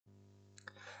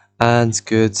And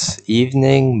good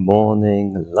evening,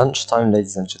 morning, lunchtime,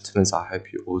 ladies and gentlemen. I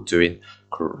hope you're all doing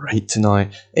great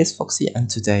tonight. It's Foxy, and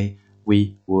today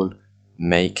we will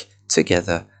make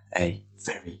together a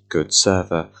very good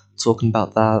server. Talking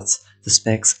about that, the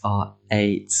specs are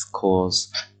 8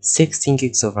 cores, 16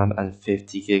 gigs of RAM, and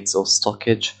 50 gigs of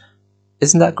storage.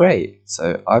 Isn't that great?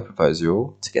 So I propose you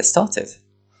all to get started.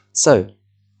 So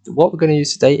what we're going to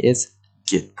use today is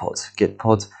Gitpod.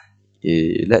 Gitpod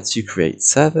lets you create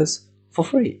servers for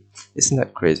free. Isn't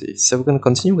that crazy? So we're going to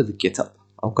continue with the GitHub.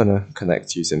 I'm going to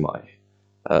connect using my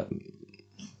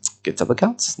GitHub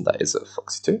account. That is a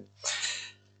Foxy2.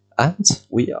 And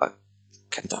we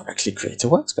can directly create a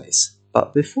workspace.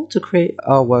 But before to create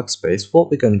our workspace, what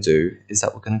we're going to do is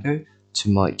that we're going to go to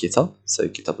my GitHub, so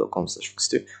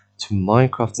github.com/foxy2, to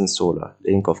Minecraft installer.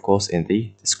 Link, of course, in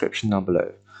the description down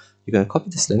below. You're going to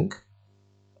copy this link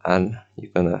and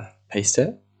you're going to paste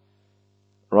it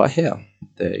right here.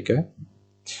 There you go.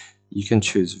 You can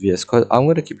choose VS Code. I'm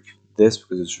going to keep this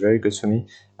because it's very good for me.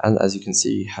 And as you can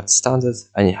see, you have the standard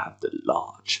and you have the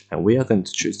large. And we are going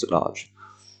to choose the large.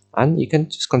 And you can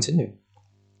just continue.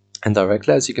 And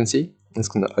directly, as you can see, it's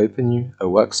going to open you a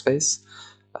workspace.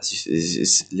 As you see,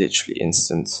 it's literally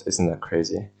instant. Isn't that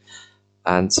crazy?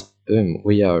 And boom,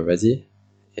 we are ready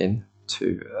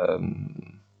into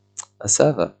a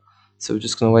server. So we're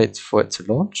just going to wait for it to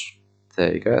launch.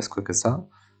 There you go, as quick as that.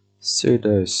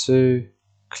 Sudo su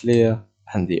clear,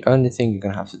 and the only thing you're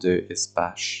going to have to do is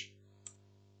bash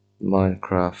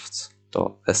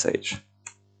minecraft.sh,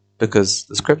 because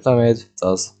the script I made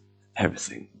does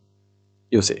everything.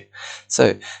 You'll see.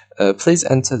 So please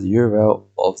enter the URL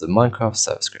of the Minecraft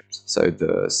server script, so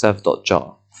the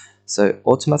server.jar. So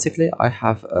automatically I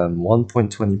have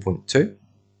 1.20.2,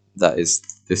 that is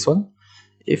this one.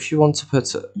 If you want to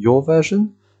put your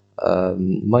version,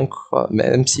 Minecraft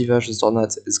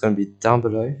mcversions.net is going to be down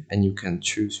below, and you can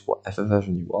choose whatever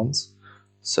version you want.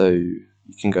 So you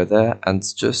can go there and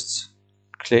just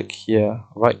click here,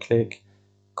 right click,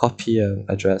 copy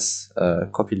address,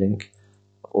 copy link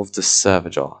of the server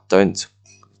jar. Don't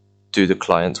do the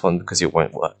client one because it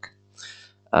won't work.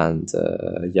 And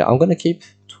yeah, I'm going to keep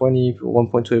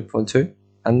 21.2.2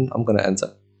 and I'm going to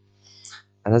enter.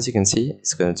 And as you can see,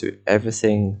 it's going to do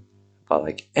everything, but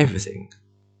like everything,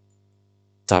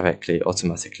 directly,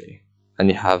 automatically, and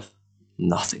you have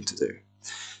nothing to do.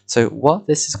 So what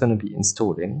this is going to be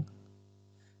installing,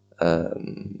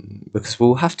 because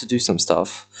we'll have to do some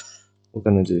stuff, we're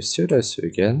going to do sudo su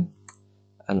again,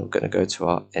 and we're going to go to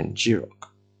our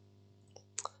ngrok,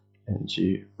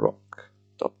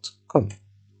 ngrok.com.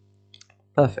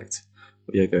 Perfect.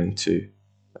 We are going to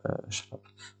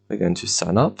we're going to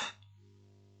sign up.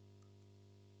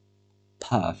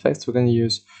 Perfect. We're going to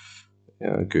use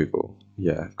Google,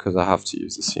 yeah, because I have to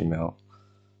use this email.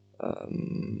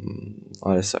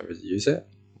 Unless I already use it.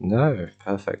 No,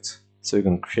 perfect. So we're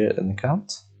going to create an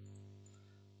account.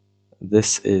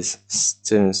 This is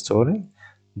still installing.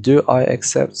 Do I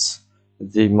accept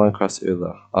the Minecraft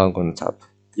URL? I'm going to tap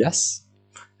yes.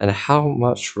 And how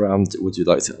much RAM would you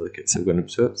like to allocate? So we're going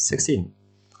to put 16,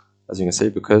 as you can see,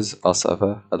 because our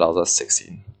server allows us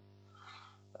 16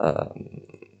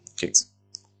 gigs.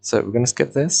 So we're going to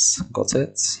skip this. Got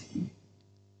it.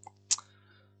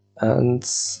 And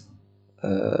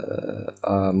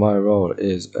my role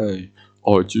is a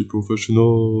IT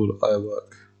professional. I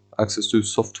work access to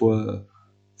software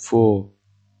for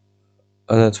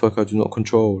a network I do not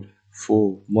control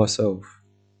for myself.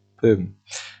 Boom.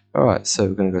 Alright, so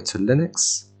we're going to go to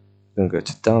Linux, we're going to go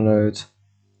to download,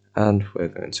 and we're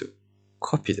going to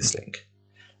copy this link.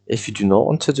 If you do not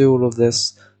want to do all of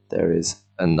this, there is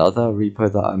another repo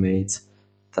that I made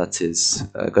that is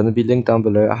going to be linked down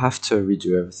below. I have to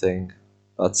redo everything,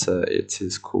 but it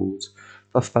is called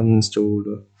Buffman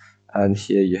Installer, and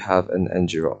here you have an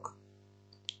ngrok.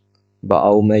 But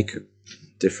I'll make a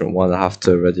different one. I have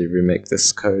to already remake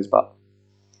this code, but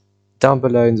down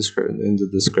below in the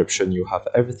description you have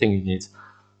everything you need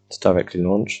to directly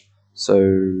launch. So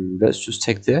let's just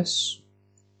take this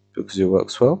because it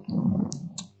works well.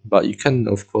 But you can,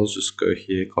 of course, just go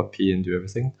here, copy, and do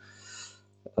everything.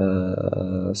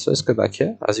 So let's go back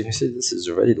here. As you can see, this is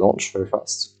already launched very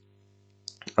fast.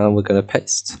 And we're going to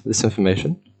paste this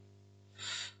information.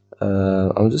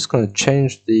 I'm just going to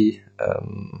change the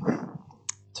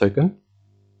token.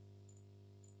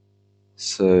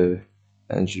 So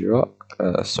ngrok,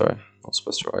 sorry, not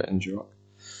supposed to write ngrok.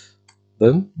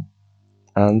 Boom.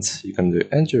 And you can do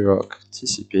ngrok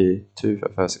tcp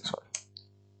 25565.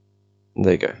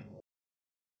 There you go.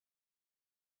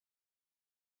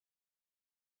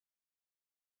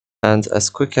 And as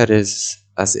quick as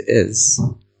it is,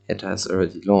 it has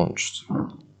already launched.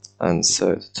 And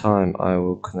so at the time I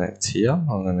will connect here.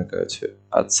 I'm going to go to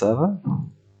add server.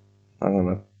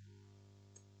 I'm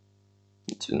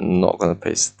not going to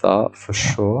paste that for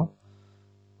sure.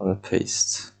 I'm going to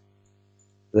paste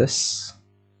this.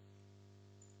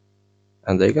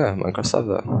 And there you go, Minecraft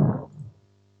server.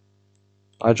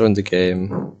 I joined the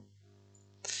game.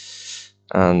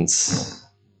 And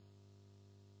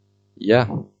yeah,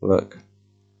 look.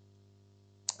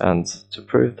 And to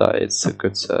prove that it's a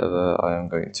good server, I am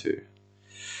going to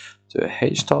do a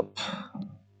htop.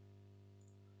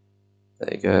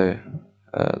 There you go.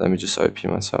 Let me just OP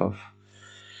myself.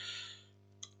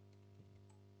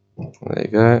 There you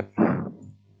go.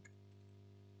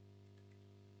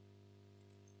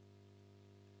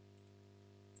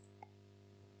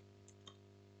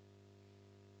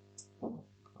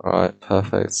 Alright,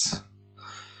 perfect.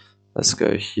 Let's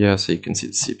go here so you can see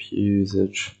the CPU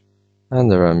usage and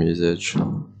the RAM usage.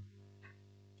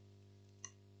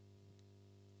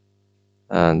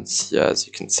 And yeah, as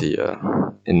you can see,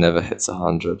 it never hits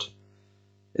 100.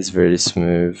 It's really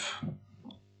smooth.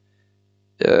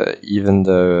 Yeah, even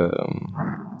though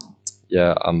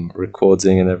yeah, I'm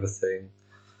recording and everything,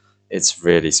 it's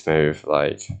really smooth.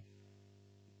 Like,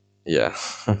 yeah,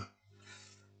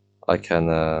 I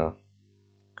can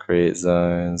create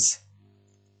zones.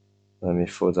 Let me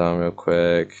fall down real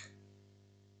quick.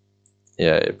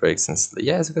 Yeah, it breaks instantly.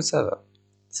 Yeah, it's a good server.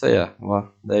 So yeah,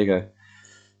 well, there you go.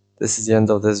 This is the end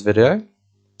of this video.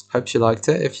 Hope you liked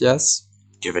it. If yes,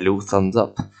 give a little thumbs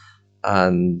up.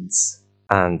 And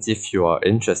if you are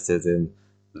interested in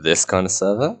this kind of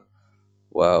server,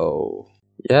 well,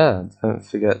 yeah, don't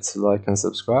forget to like and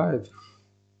subscribe.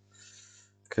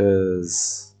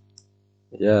 Because,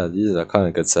 yeah, these are kind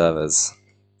of good servers.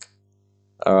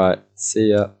 Alright,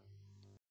 see ya.